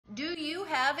you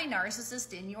have a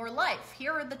narcissist in your life?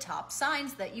 Here are the top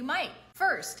signs that you might.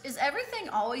 First, is everything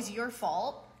always your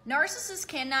fault? Narcissists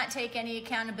cannot take any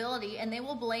accountability and they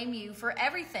will blame you for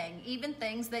everything, even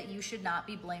things that you should not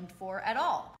be blamed for at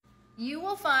all. You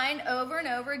will find over and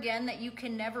over again that you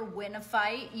can never win a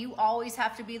fight. You always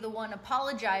have to be the one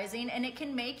apologizing, and it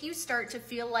can make you start to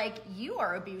feel like you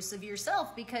are abusive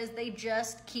yourself because they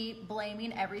just keep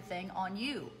blaming everything on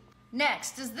you.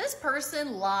 Next, does this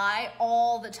person lie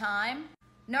all the time?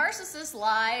 Narcissists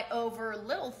lie over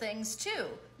little things too.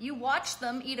 You watch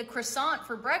them eat a croissant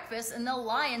for breakfast and they'll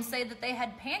lie and say that they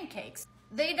had pancakes.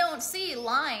 They don't see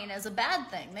lying as a bad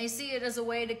thing. They see it as a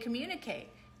way to communicate.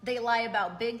 They lie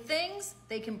about big things,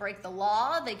 they can break the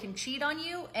law, they can cheat on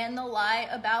you, and they'll lie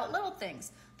about little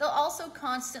things. They'll also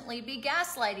constantly be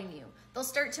gaslighting you. They'll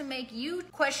start to make you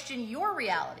question your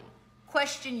reality,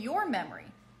 question your memory.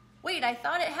 Wait, I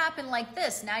thought it happened like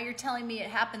this. Now you're telling me it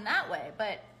happened that way,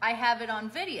 but I have it on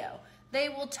video. They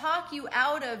will talk you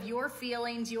out of your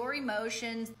feelings, your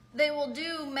emotions. They will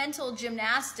do mental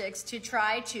gymnastics to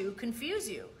try to confuse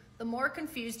you. The more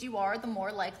confused you are, the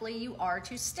more likely you are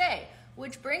to stay.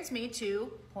 Which brings me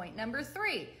to point number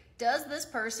 3. Does this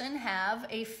person have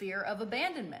a fear of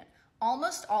abandonment?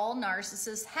 Almost all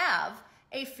narcissists have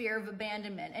a fear of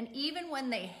abandonment. And even when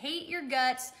they hate your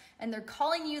guts and they're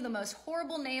calling you the most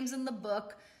horrible names in the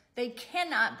book, they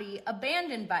cannot be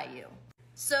abandoned by you.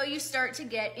 So you start to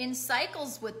get in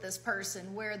cycles with this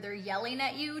person where they're yelling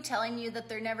at you, telling you that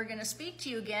they're never going to speak to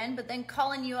you again, but then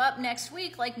calling you up next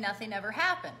week like nothing ever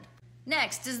happened.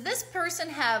 Next, does this person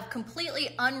have completely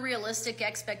unrealistic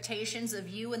expectations of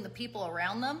you and the people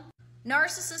around them?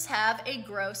 Narcissists have a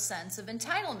gross sense of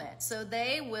entitlement, so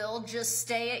they will just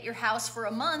stay at your house for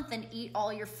a month and eat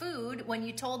all your food when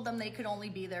you told them they could only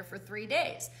be there for 3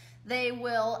 days. They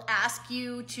will ask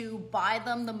you to buy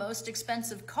them the most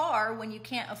expensive car when you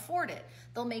can't afford it.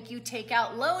 They'll make you take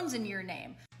out loans in your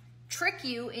name, trick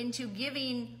you into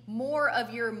giving more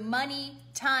of your money,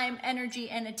 time, energy,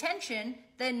 and attention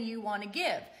than you want to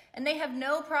give. And they have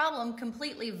no problem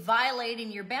completely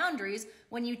violating your boundaries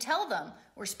when you tell them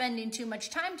we're spending too much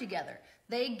time together.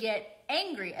 They get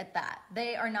angry at that.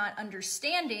 They are not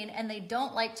understanding and they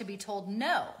don't like to be told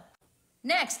no.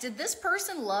 Next, did this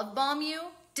person love bomb you?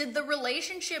 Did the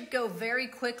relationship go very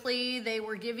quickly? They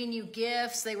were giving you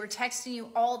gifts, they were texting you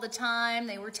all the time,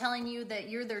 they were telling you that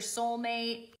you're their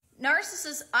soulmate.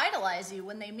 Narcissists idolize you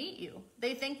when they meet you.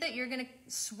 They think that you're going to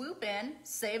swoop in,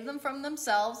 save them from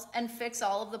themselves, and fix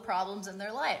all of the problems in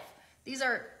their life. These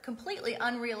are completely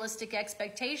unrealistic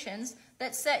expectations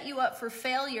that set you up for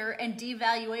failure and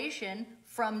devaluation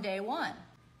from day one.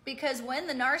 Because when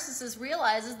the narcissist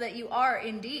realizes that you are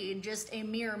indeed just a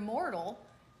mere mortal,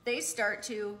 they start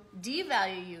to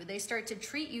devalue you. They start to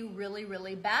treat you really,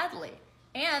 really badly.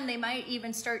 And they might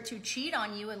even start to cheat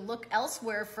on you and look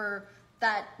elsewhere for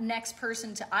that next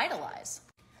person to idolize.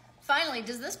 Finally,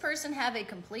 does this person have a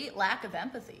complete lack of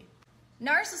empathy?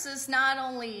 Narcissists not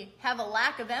only have a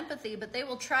lack of empathy, but they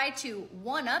will try to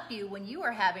one-up you when you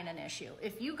are having an issue.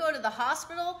 If you go to the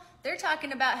hospital, they're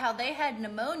talking about how they had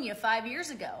pneumonia 5 years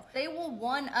ago. They will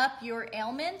one-up your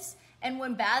ailments, and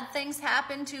when bad things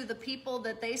happen to the people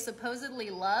that they supposedly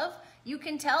love, you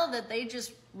can tell that they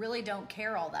just really don't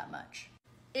care all that much.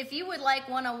 If you would like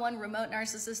one-on-one remote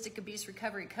narcissistic abuse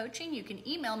recovery coaching, you can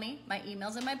email me. My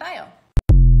email's in my bio.